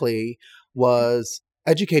directly, was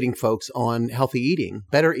educating folks on healthy eating,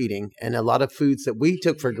 better eating, and a lot of foods that we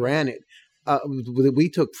took for granted.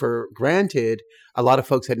 A lot of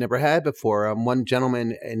folks had never had before. One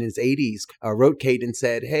gentleman in his 80s wrote Kate and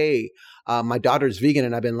said, hey, my daughter's vegan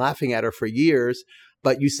and I've been laughing at her for years,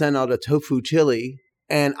 but you sent out a tofu chili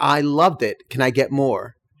and I loved it. Can I get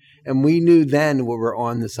more? And we knew then we were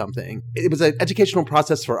on to something. It was an educational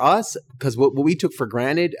process for us because what we took for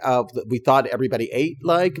granted, we thought everybody ate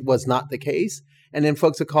like, was not the case. And then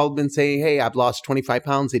folks have called and say, hey, I've lost 25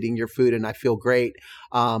 pounds eating your food and I feel great.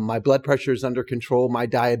 My blood pressure is under control. My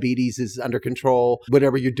diabetes is under control.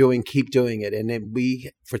 Whatever you're doing, keep doing it. And then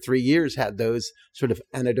we, for 3 years, had those sort of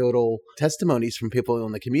anecdotal testimonies from people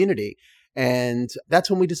in the community. And that's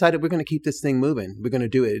when we decided we're going to keep this thing moving. We're going to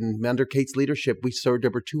do it. And under Kate's leadership, we served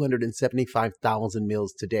over 275,000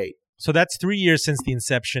 meals to date. So that's 3 years since the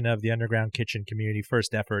inception of the Underground Kitchen Community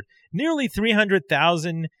First effort. Nearly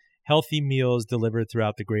 300,000 healthy meals delivered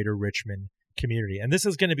throughout the greater Richmond community. And this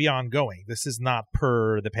is going to be ongoing. This is not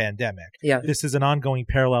per the pandemic. Yeah. This is an ongoing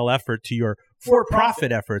parallel effort to your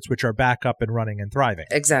for-profit efforts, which are back up and running and thriving.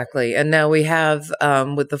 Exactly. And now we have,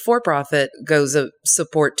 with the for-profit, goes a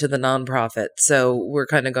support to the nonprofit. So we're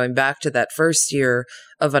kind of going back to that first year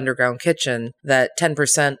of Underground Kitchen, that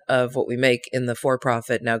 10% of what we make in the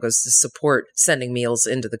for-profit now goes to support sending meals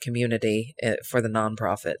into the community for the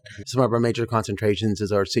nonprofit. Some of our major concentrations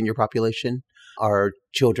is our senior population, our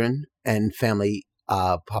children and family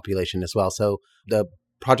population as well. So the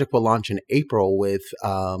project will launch in April with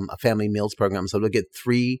a family meals program. So they'll get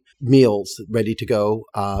 3 meals ready to go,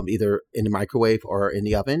 either in the microwave or in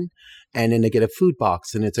the oven. And then they get a food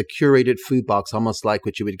box. And it's a curated food box, almost like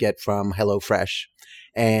what you would get from HelloFresh.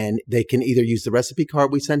 And they can either use the recipe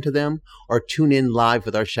card we send to them or tune in live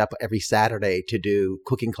with our chef every Saturday to do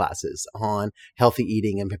cooking classes on healthy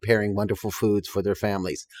eating and preparing wonderful foods for their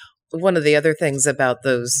families. One of the other things about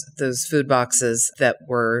those food boxes that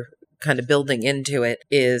we're kind of building into it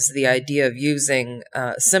is the idea of using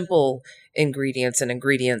simple ingredients and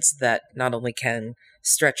ingredients that not only can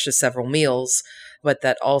stretch to several meals, but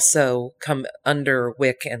that also come under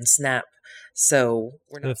WIC and SNAP. So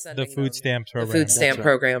we're not sending the food stamp program. The food stamp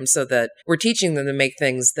program, so that we're teaching them to make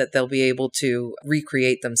things that they'll be able to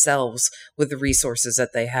recreate themselves with the resources that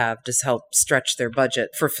they have to help stretch their budget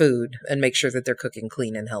for food and make sure that they're cooking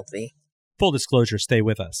clean and healthy. Full disclosure, stay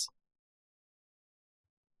with us.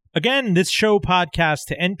 Again, this show podcast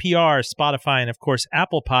to NPR, Spotify, and of course,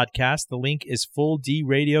 Apple Podcasts. The link is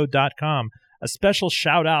fulldradio.com. A special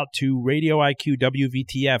shout out to Radio IQ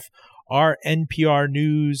WVTF, our NPR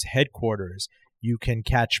News headquarters. You can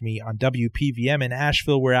catch me on WPVM in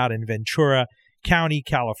Asheville. We're out in Ventura County,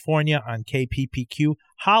 California on KPPQ.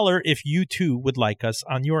 Holler if you too would like us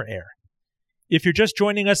on your air. If you're just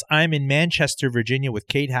joining us, I'm in Manchester, Virginia with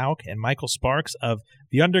Kate Houck and Michael Sparks of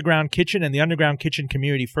the Underground Kitchen and the Underground Kitchen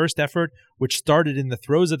Community First effort, which started in the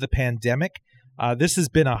throes of the pandemic. This has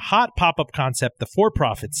been a hot pop-up concept, the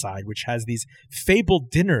for-profit side, which has these fabled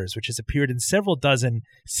dinners, which has appeared in several dozen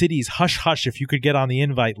cities. Hush, hush, if you could get on the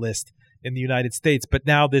invite list in the United States. But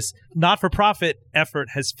now this not-for-profit effort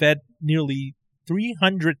has fed nearly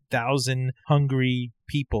 300,000 hungry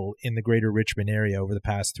people in the greater Richmond area over the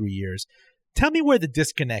past 3 years. Tell me where the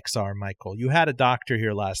disconnects are, Michael. You had a doctor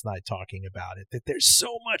here last night talking about it, that there's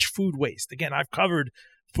so much food waste. Again, I've covered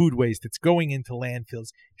food waste that's going into landfills.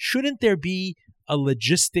 Shouldn't there be a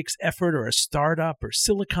logistics effort or a startup or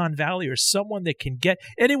Silicon Valley or someone that can get,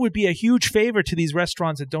 and it would be a huge favor to these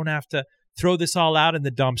restaurants that don't have to throw this all out in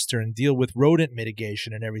the dumpster and deal with rodent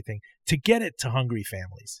mitigation and everything to get it to hungry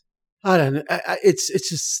families? I don't know. It's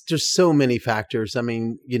just, there's so many factors. I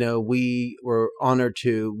mean, we were honored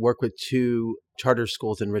to work with 2 charter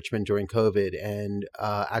schools in Richmond during COVID and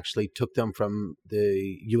actually took them from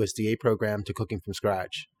the USDA program to cooking from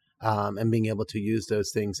scratch and being able to use those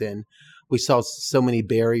things. And we saw so many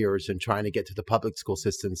barriers in trying to get to the public school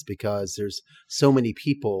systems because there's so many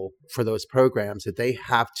people for those programs that they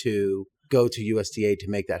have to go to USDA to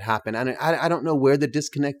make that happen. And I don't know where the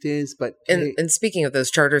disconnect is, but... And speaking of those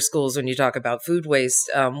charter schools, when you talk about food waste,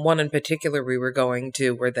 one in particular we were going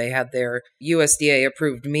to where they had their USDA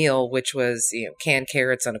approved meal, which was canned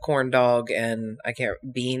carrots on a corn dog and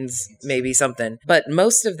beans, maybe something. But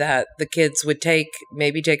most of that, the kids would take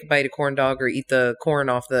a bite of corn dog or eat the corn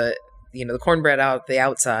off the cornbread out the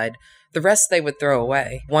outside. The rest they would throw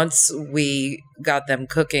away. Once we got them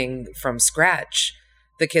cooking from scratch,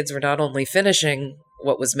 the kids were not only finishing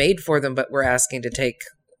what was made for them, but were asking to take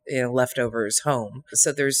leftovers home.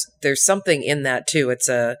 So there's something in that too.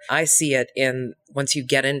 I see it in, once you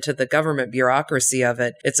get into the government bureaucracy of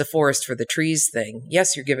it, it's a forest for the trees thing.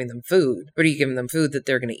 Yes, you're giving them food, but are you giving them food that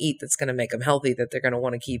they're going to eat, that's going to make them healthy, that they're going to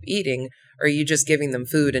want to keep eating? Or are you just giving them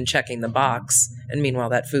food and checking the box? And meanwhile,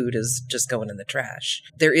 that food is just going in the trash.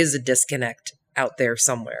 There is a disconnect out there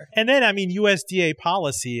somewhere. And then, USDA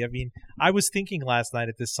policy. I was thinking last night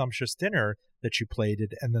at this sumptuous dinner that you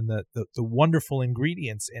plated, and then the wonderful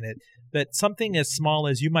ingredients in it, that something as small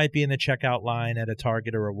as you might be in the checkout line at a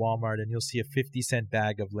Target or a Walmart, and you'll see a 50-cent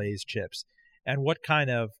bag of Lay's chips. And what kind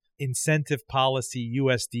of incentive policy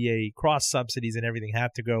USDA cross subsidies and everything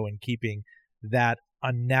have to go in keeping that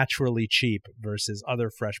unnaturally cheap versus other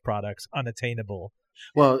fresh products unattainable.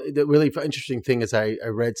 Well, the really interesting thing is I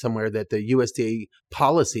read somewhere that the USDA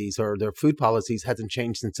policies or their food policies hasn't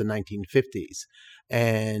changed since the 1950s.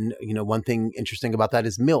 And, one thing interesting about that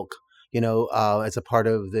is milk, as a part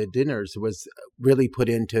of the dinners was really put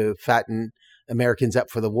in to fatten Americans up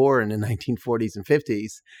for the war in the 1940s and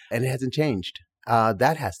 50s. And it hasn't changed.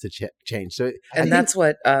 That has to change. So, that's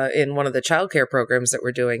what in one of the childcare programs that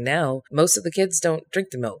we're doing now, most of the kids don't drink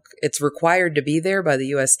the milk. It's required to be there by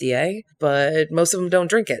the USDA, but most of them don't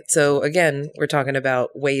drink it. So again, we're talking about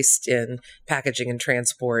waste in packaging and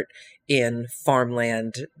transport in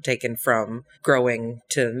farmland taken from growing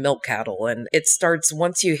to milk cattle. And it starts,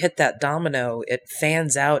 once you hit that domino, it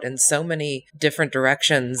fans out in so many different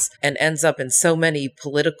directions and ends up in so many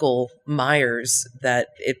political mires that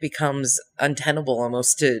it becomes untenable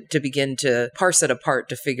almost to begin to parse it apart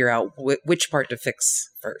to figure out which part to fix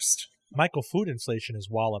first. Michael, food inflation has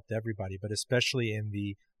walloped everybody, but especially in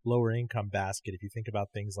the lower income basket. If you think about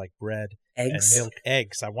things like bread eggs. And milk,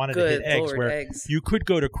 eggs. I wanted to hit eggs, where eggs. You could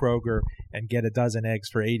go to Kroger and get a dozen eggs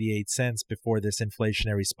for 88 cents before this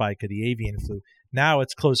inflationary spike of the avian flu. Now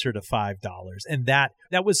it's closer to $5. And that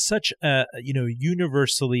was such a,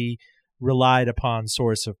 universally relied upon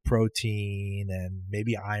source of protein and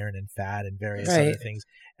maybe iron and fat and various other things.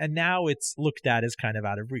 And now it's looked at as kind of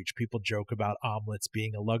out of reach. People joke about omelets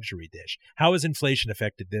being a luxury dish. How has inflation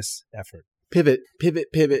affected this effort? Pivot.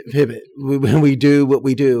 When we do what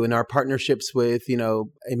we do in our partnerships with, a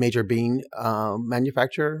major bean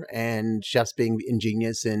manufacturer and chefs being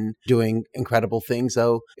ingenious and doing incredible things.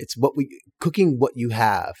 So it's cooking what you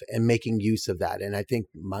have and making use of that. And I think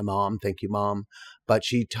my mom, thank you, Mom, but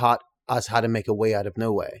she taught us how to make a way out of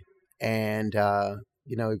no way. And,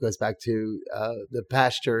 it goes back to the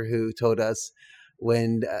pastor who told us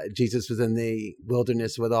when Jesus was in the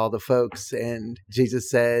wilderness with all the folks, and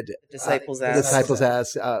Jesus said, disciples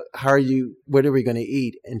asked, what are we going to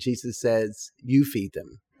eat? And Jesus says, you feed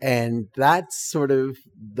them. And that's sort of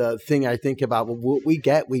the thing I think about. What we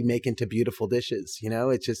get, we make into beautiful dishes.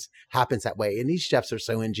 It just happens that way. And these chefs are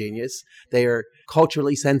so ingenious. They are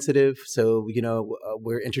culturally sensitive. So,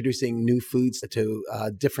 we're introducing new foods to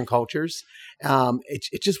different cultures.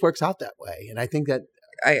 It just works out that way. And I think that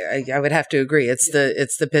I would have to agree. It's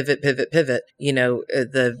the pivot.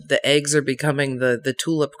 The eggs are becoming the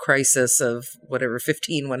tulip crisis of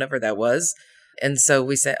 15, whenever that was. And so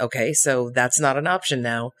we say, okay, so that's not an option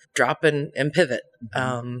now. Drop and pivot.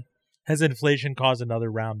 Has inflation caused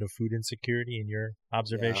another round of food insecurity in your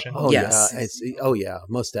observation? Yeah. Yes. Yeah,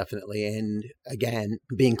 most definitely. And again,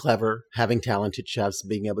 being clever, having talented chefs,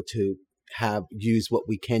 being able to use what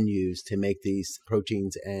we can use to make these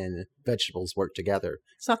proteins and vegetables work together.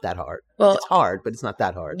 It's not that hard. Well, it's hard, but it's not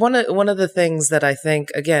that hard. One of the things that I think,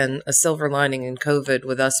 again, a silver lining in COVID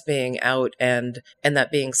with us being out and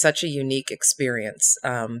that being such a unique experience,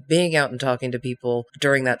 being out and talking to people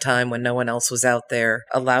during that time when no one else was out there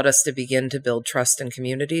allowed us to begin to build trust in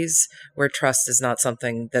communities where trust is not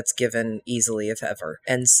something that's given easily, if ever.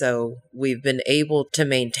 And so we've been able to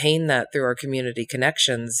maintain that through our community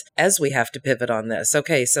connections as we have to pivot on this.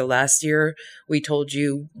 Okay, so last year we told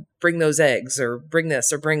you, bring those eggs or bring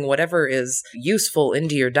this or bring whatever is useful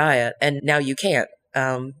into your diet. And now you can't.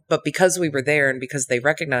 But because we were there and because they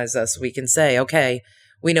recognize us, we can say, okay,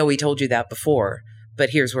 we know we told you that before,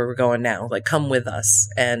 but here's where we're going now. Like, come with us.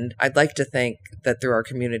 And I'd like to think that through our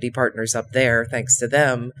community partners up there, thanks to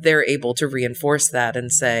them, they're able to reinforce that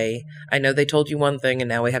and say, I know they told you one thing and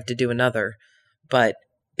now we have to do another, but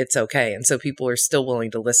it's okay. And so people are still willing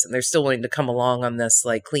to listen. They're still willing to come along on this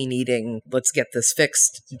like clean eating, let's get this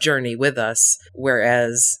fixed journey with us.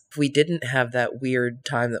 Whereas if we didn't have that weird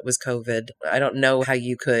time that was COVID, I don't know how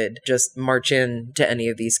you could just march in to any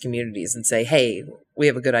of these communities and say, hey, we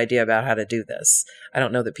have a good idea about how to do this. I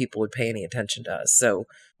don't know that people would pay any attention to us. So,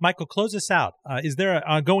 Michael, close us out. Is there,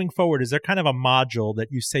 going forward, is there kind of a module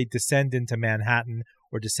that you say descend into Manhattan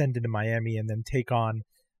or descend into Miami and then take on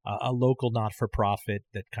a local not-for-profit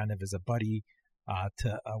that kind of is a buddy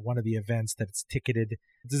to one of the events that's ticketed?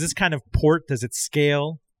 Does this kind of port, does it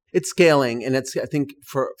scale? It's scaling, and it's, I think,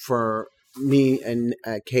 for me and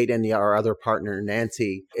Kate and our other partner,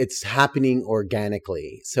 Nancy, it's happening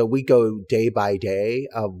organically. So we go day by day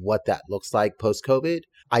of what that looks like post-COVID.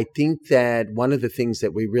 I think that one of the things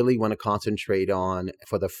that we really want to concentrate on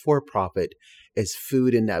for the for-profit is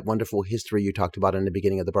food and that wonderful history you talked about in the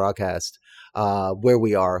beginning of the broadcast, where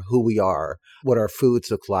we are, who we are, what our foods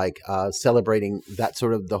look like, celebrating that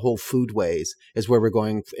sort of the whole food ways is where we're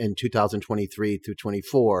going in 2023 through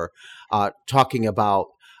 24, talking about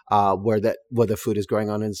where the food is going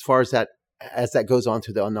on. And as far as that goes on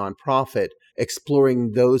to the nonprofit,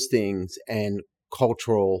 exploring those things and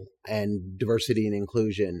cultural and diversity and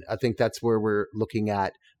inclusion, I think that's where we're looking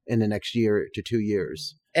at in the next year to 2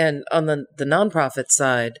 years. And on the nonprofit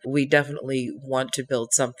side, we definitely want to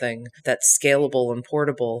build something that's scalable and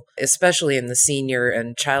portable, especially in the senior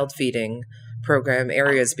and child feeding program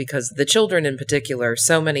areas, because the children in particular,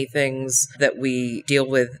 so many things that we deal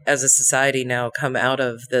with as a society now come out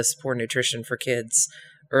of this poor nutrition for kids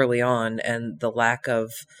early on, and the lack of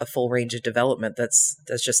a full range of development that's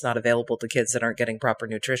just not available to kids that aren't getting proper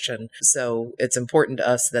nutrition. So it's important to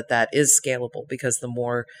us that is scalable, because the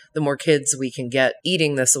more kids we can get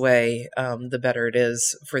eating this way, the better it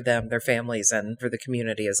is for them, their families, and for the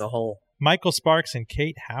community as a whole. Michael Sparks and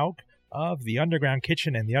Kate Haug of the Underground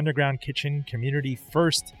Kitchen and the Underground Kitchen Community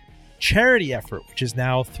First charity effort, which is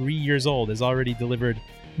now 3 years old, has already delivered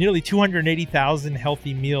nearly 280,000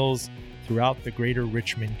 healthy meals throughout the greater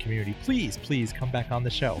Richmond community. Please come back on the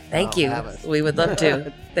show. Thank you. We would love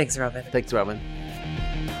to. Thanks, Robin. Thanks, Robin.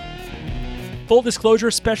 Full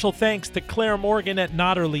disclosure, special thanks to Claire Morgan at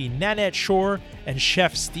Notterly, Nanette Shore, and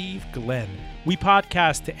Chef Steve Glenn. We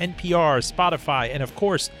podcast to NPR, Spotify, and of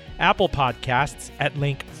course, Apple Podcasts at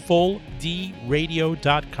link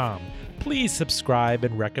fulldradio.com. please subscribe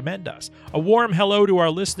and recommend us. A warm hello to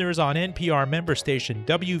our listeners on NPR member station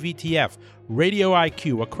WVTF, Radio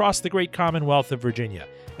IQ across the great Commonwealth of Virginia.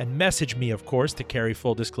 And message me, of course, to carry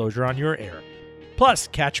full disclosure on your air. Plus,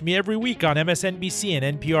 catch me every week on MSNBC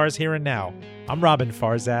and NPR's Here and Now. I'm Robin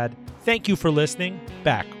Farzad. Thank you for listening.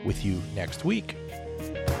 Back with you next week.